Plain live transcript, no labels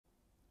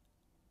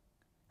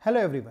Hello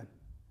everyone.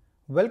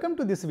 Welcome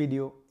to this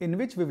video in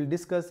which we will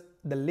discuss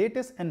the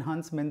latest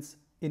enhancements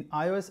in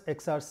iOS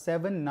XR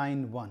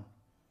 7.9.1.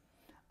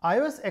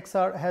 iOS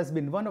XR has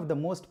been one of the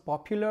most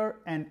popular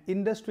and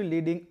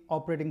industry-leading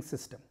operating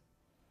system.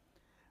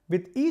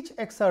 With each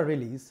XR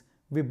release,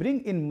 we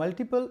bring in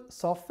multiple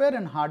software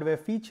and hardware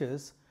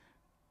features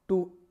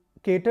to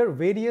cater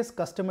various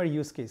customer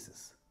use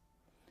cases.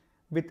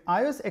 With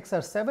iOS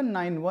XR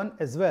 7.9.1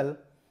 as well,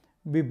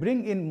 we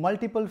bring in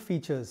multiple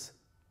features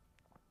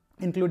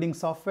including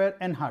software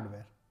and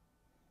hardware.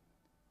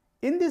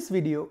 In this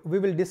video, we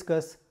will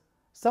discuss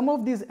some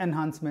of these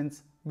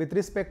enhancements with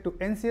respect to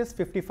NCS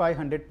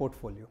 5500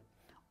 portfolio.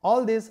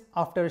 All this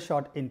after a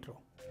short intro.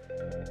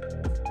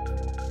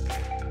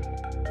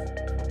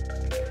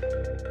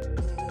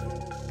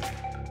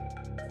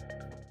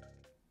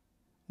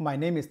 My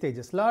name is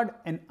Tejas Lad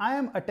and I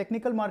am a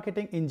technical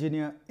marketing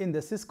engineer in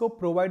the Cisco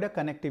Provider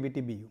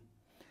Connectivity BU.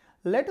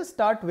 Let us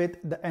start with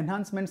the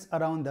enhancements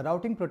around the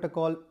routing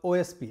protocol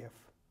OSPF.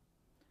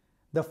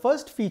 The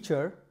first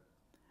feature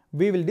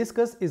we will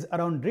discuss is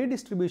around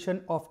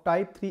redistribution of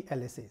Type 3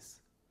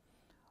 LSAs.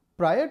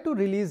 Prior to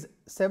release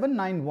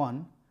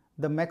 7.9.1,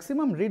 the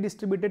maximum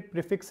redistributed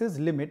prefixes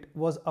limit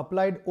was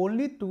applied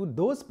only to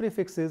those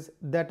prefixes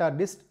that are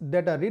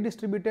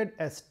redistributed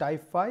as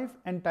Type 5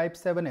 and Type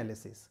 7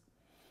 LSAs.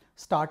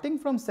 Starting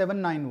from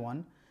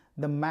 7.9.1,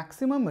 the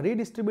maximum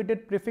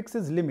redistributed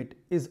prefixes limit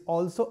is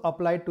also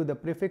applied to the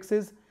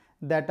prefixes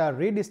that are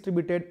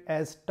redistributed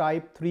as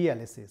Type 3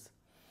 LSAs.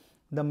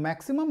 The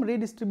maximum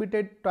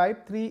redistributed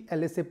Type 3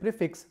 LSA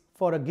prefix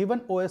for a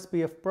given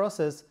OSPF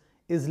process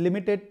is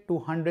limited to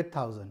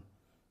 100,000.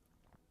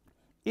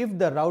 If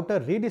the router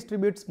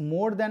redistributes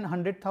more than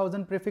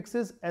 100,000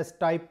 prefixes as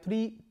Type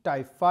 3,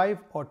 Type 5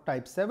 or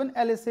Type 7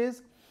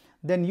 LSAs,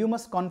 then you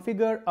must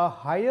configure a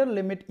higher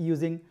limit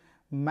using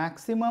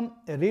maximum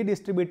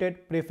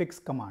redistributed prefix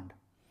command.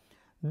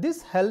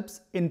 This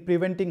helps in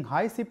preventing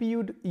high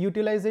CPU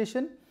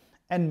utilization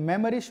and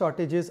memory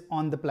shortages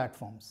on the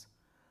platforms.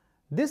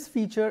 This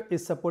feature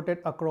is supported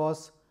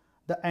across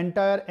the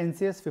entire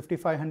NCS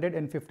 5500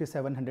 and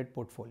 5700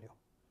 portfolio.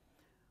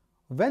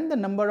 When the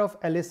number of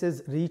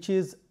LSAs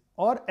reaches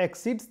or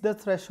exceeds the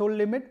threshold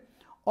limit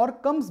or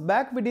comes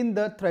back within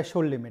the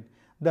threshold limit,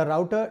 the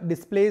router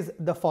displays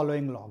the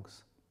following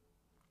logs.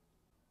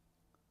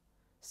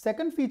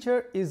 Second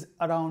feature is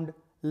around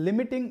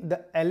limiting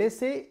the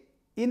LSA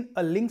in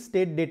a linked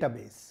state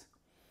database.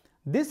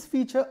 This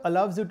feature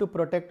allows you to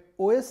protect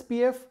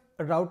OSPF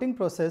routing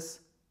process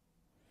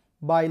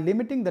by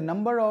limiting the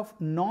number of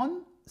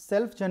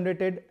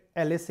non-self-generated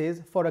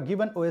LSAs for a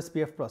given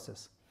OSPF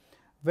process.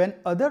 When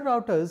other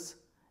routers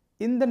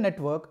in the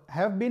network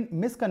have been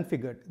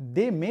misconfigured,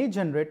 they may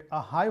generate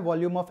a high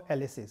volume of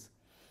LSAs.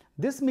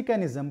 This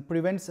mechanism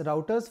prevents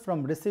routers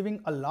from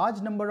receiving a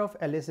large number of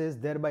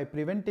LSAs, thereby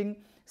preventing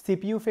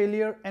CPU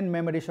failure and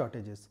memory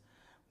shortages.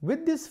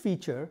 With this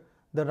feature,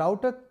 the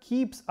router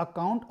keeps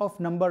account of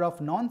number of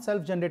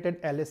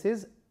non-self-generated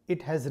LSAs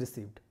it has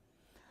received.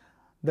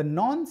 The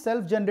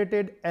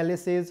non-self-generated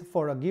LSAs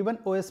for a given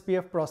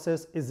OSPF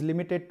process is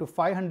limited to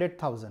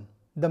 500,000.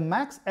 The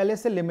max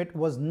LSA limit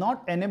was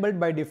not enabled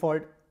by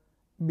default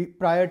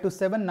prior to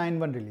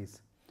 7.9.1 release.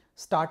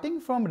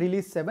 Starting from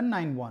release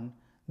 7.9.1,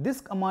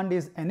 this command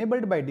is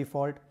enabled by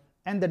default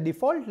and the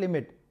default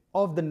limit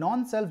of the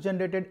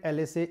non-self-generated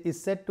LSA is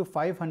set to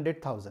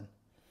 500,000.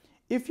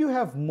 If you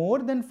have more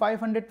than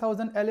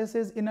 500,000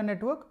 LSAs in a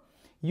network,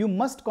 you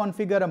must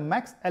configure a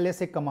max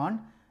LSA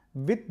command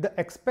with the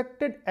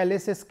expected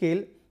LSA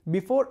scale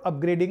before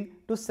upgrading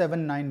to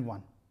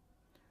 7.9.1.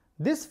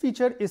 This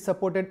feature is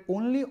supported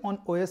only on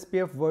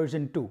OSPF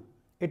version 2.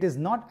 It is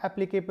not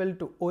applicable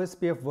to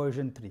OSPF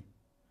version 3.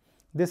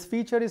 This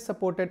feature is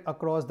supported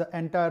across the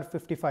entire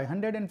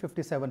 5500 and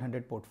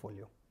 5700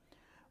 portfolio.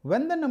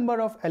 When the number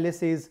of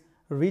LSAs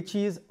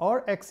reaches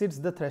or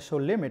exceeds the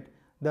threshold limit,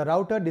 the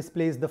router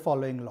displays the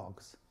following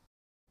logs.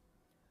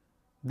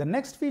 The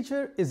next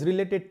feature is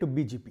related to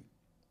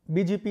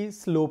BGP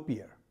slow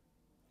peer.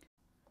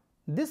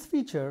 This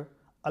feature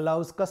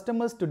allows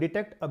customers to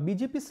detect a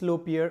BGP slow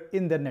peer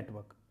in their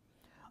network.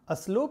 A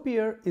slow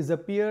peer is a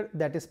peer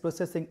that is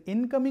processing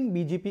incoming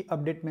BGP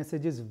update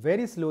messages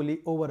very slowly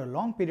over a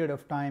long period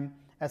of time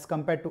as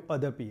compared to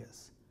other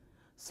peers.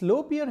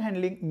 Slow peer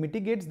handling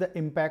mitigates the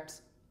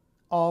impacts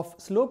of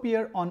slow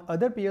peer on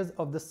other peers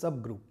of the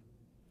subgroup.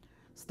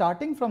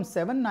 Starting from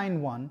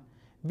 7.9.1,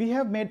 we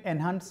have made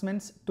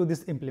enhancements to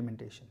this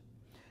implementation.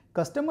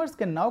 Customers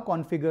can now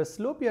configure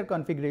slow peer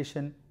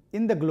configuration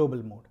in the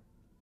global mode.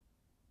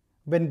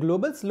 When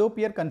global slow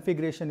peer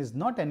configuration is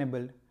not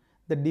enabled,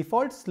 the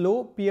default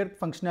slow peer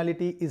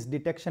functionality is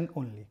detection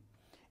only.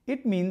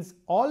 It means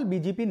all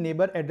BGP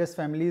neighbor address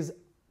families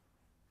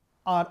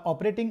are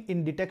operating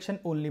in detection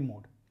only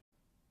mode.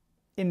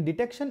 In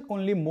detection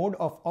only mode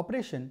of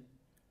operation,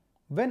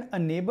 when a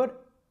neighbor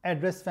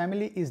address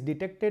family is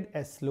detected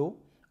as slow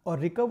or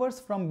recovers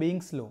from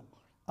being slow,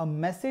 a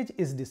message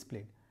is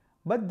displayed,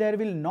 but there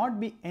will not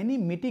be any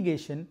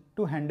mitigation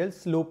to handle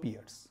slow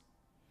peers.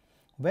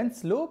 When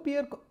slow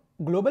peer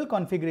global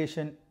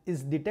configuration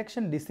is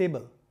detection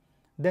disable,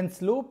 then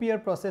slow peer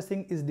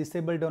processing is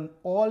disabled on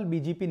all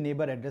BGP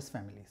neighbor address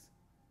families.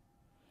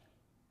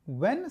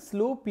 When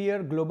slow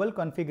peer global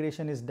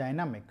configuration is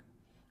dynamic,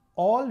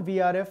 all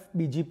VRF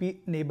BGP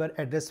neighbor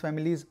address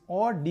families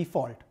or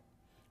default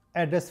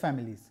address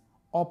families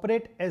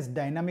operate as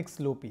dynamic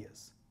slow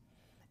peers.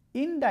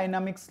 In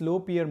dynamic slow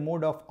peer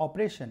mode of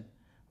operation,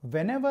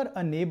 whenever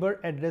a neighbor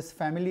address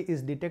family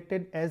is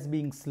detected as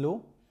being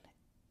slow,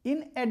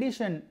 in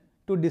addition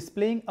to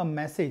displaying a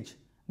message,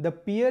 the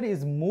peer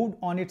is moved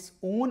on its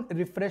own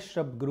refresh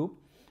subgroup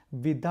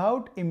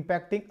without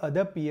impacting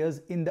other peers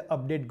in the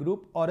update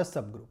group or a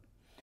subgroup.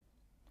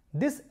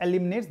 This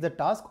eliminates the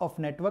task of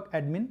network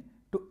admin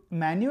to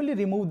manually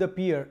remove the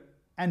peer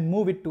and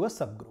move it to a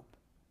subgroup.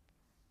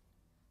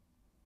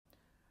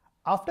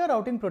 After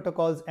routing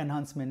protocols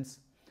enhancements,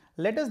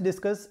 let us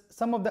discuss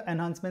some of the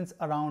enhancements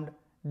around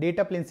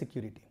data plane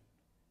security.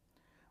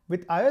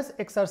 With iOS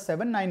XR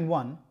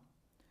 791,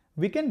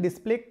 we can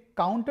display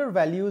counter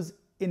values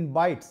in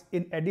bytes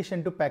in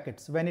addition to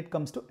packets when it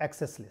comes to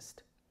access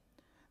list.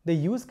 The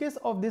use case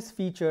of this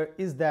feature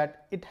is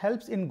that it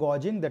helps in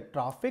gauging the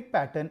traffic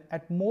pattern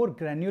at more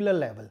granular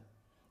level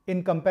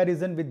in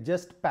comparison with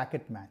just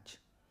packet match.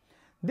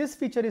 This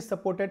feature is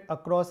supported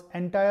across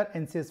entire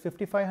NCS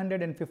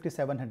 5500 and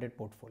 5700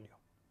 portfolio.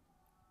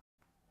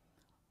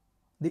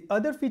 The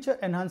other feature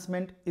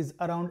enhancement is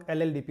around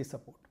LLDP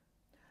support.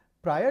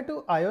 Prior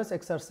to iOS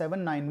XR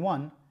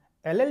 791,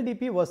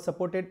 LLDP was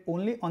supported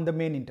only on the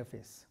main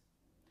interface.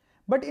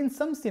 But in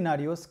some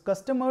scenarios,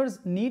 customers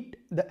need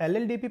the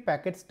LLDP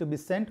packets to be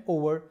sent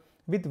over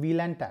with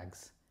VLAN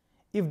tags.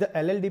 If the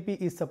LLDP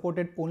is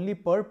supported only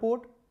per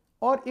port,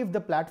 or if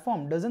the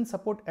platform doesn't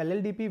support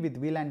LLDP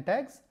with VLAN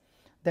tags,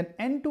 then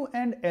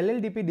end-to-end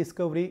LLDP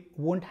discovery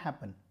won't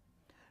happen.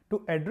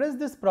 To address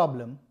this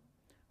problem,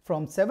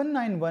 from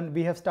 791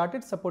 we have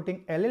started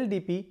supporting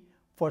LLDP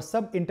for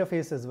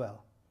sub-interface as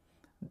well.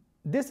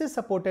 This is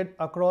supported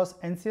across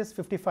NCS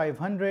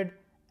 5500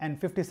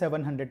 and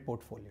 5700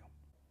 portfolio.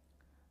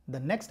 The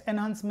next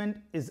enhancement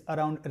is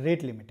around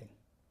rate limiting.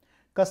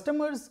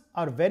 Customers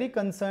are very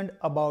concerned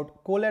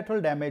about collateral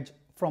damage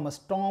from a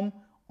storm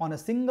on a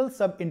single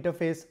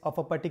sub-interface of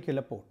a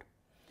particular port.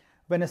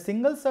 When a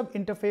single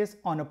sub-interface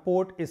on a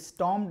port is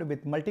stormed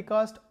with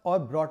multicast or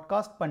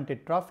broadcast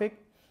punted traffic,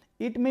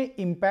 it may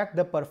impact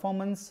the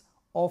performance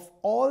of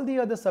all the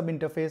other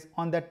sub-interface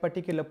on that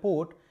particular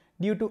port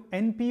due to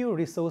NPU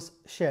resource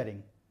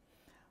sharing.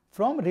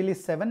 From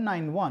release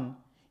 791,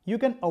 you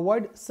can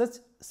avoid such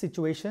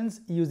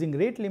situations using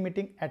rate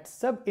limiting at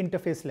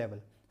sub-interface level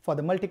for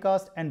the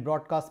multicast and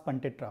broadcast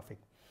punted traffic.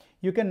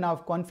 You can now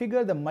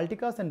configure the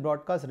multicast and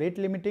broadcast rate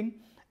limiting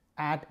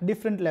at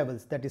different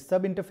levels, that is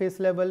sub-interface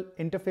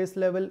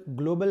level,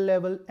 global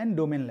level, and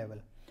domain level.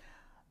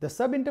 The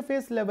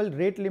sub-interface level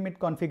rate limit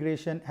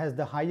configuration has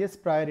the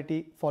highest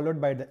priority, followed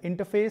by the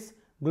interface,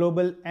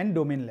 global, and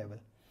domain level.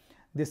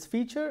 This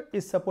feature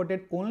is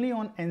supported only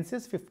on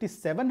NCS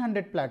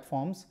 5700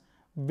 platforms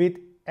with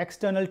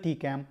external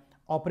TCAM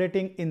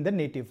operating in the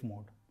native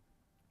mode.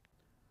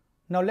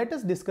 Now let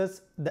us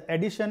discuss the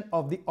addition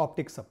of the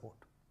optics support.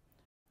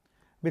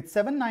 With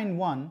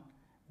 791,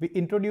 we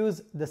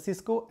introduce the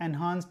Cisco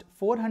enhanced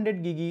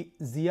 400GbE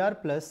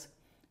ZR Plus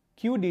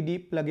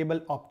QDD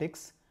pluggable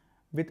optics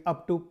with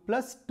up to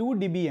 +2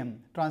 dBm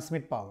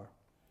transmit power.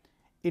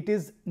 It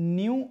is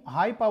new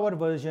high power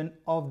version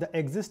of the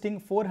existing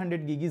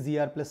 400GbE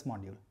ZR Plus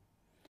module.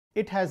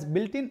 It has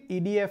built-in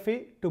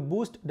EDFA to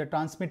boost the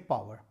transmit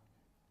power.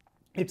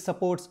 It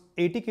supports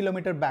 80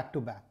 km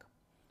back-to-back.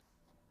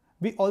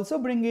 We also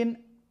bring in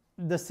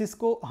the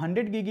Cisco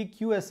 100GbE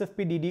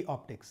QSFP-DD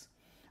optics.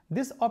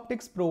 This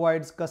optics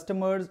provides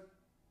customers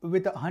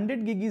with a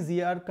 100GbE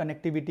ZR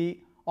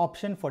connectivity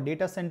option for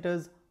data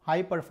centers,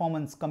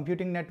 high-performance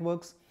computing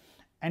networks,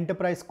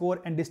 enterprise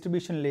core and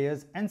distribution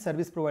layers, and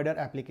service provider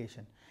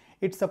application.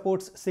 It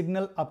supports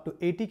signal up to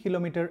 80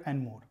 km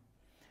and more.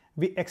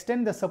 We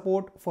extend the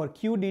support for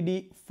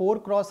QDD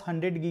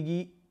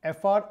 4x100GbE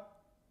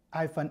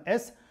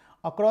FR-S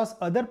across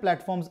other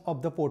platforms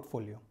of the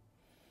portfolio.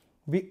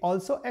 We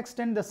also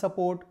extend the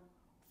support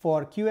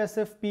for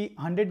QSFP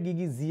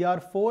 100GbE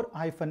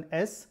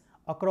ZR4-S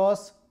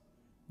across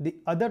the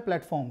other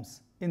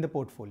platforms in the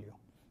portfolio.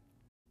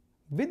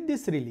 With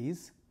this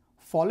release,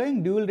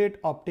 following dual rate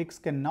optics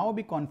can now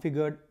be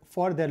configured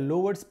for their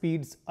lower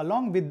speeds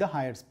along with the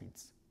higher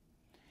speeds.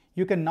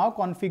 You can now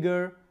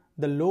configure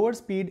the lower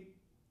speed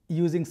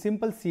using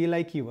simple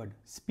CLI keyword,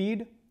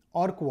 speed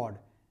or quad,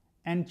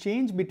 and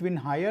change between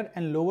higher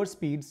and lower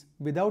speeds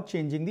without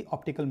changing the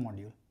optical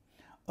module.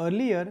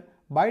 Earlier,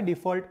 by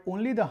default,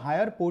 only the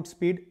higher port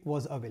speed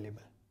was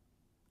available.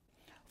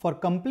 For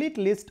complete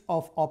list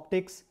of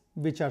optics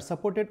which are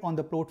supported on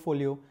the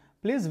portfolio,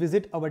 please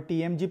visit our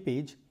TMG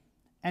page,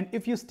 and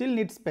if you still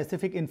need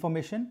specific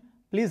information,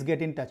 please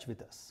get in touch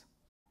with us.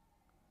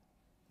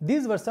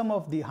 These were some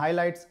of the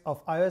highlights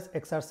of iOS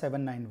XR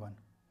 791.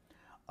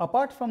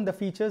 Apart from the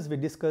features we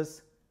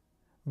discussed,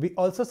 we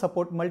also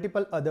support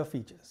multiple other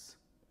features.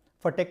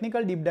 For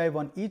technical deep dive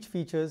on each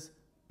features,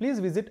 please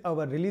visit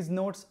our release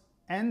notes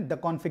and the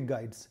config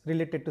guides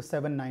related to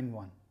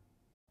 791.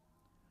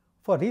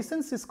 For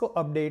recent Cisco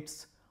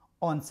updates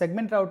on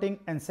segment routing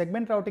and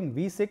segment routing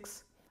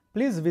v6,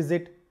 please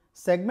visit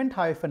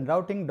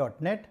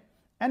segment-routing.net,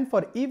 and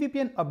for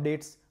eVPN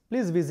updates,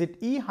 please visit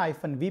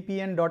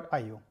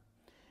e-vpn.io.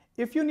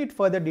 If you need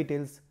further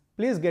details,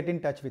 please get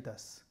in touch with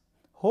us.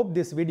 Hope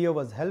this video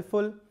was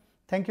helpful.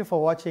 Thank you for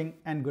watching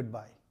and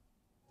goodbye.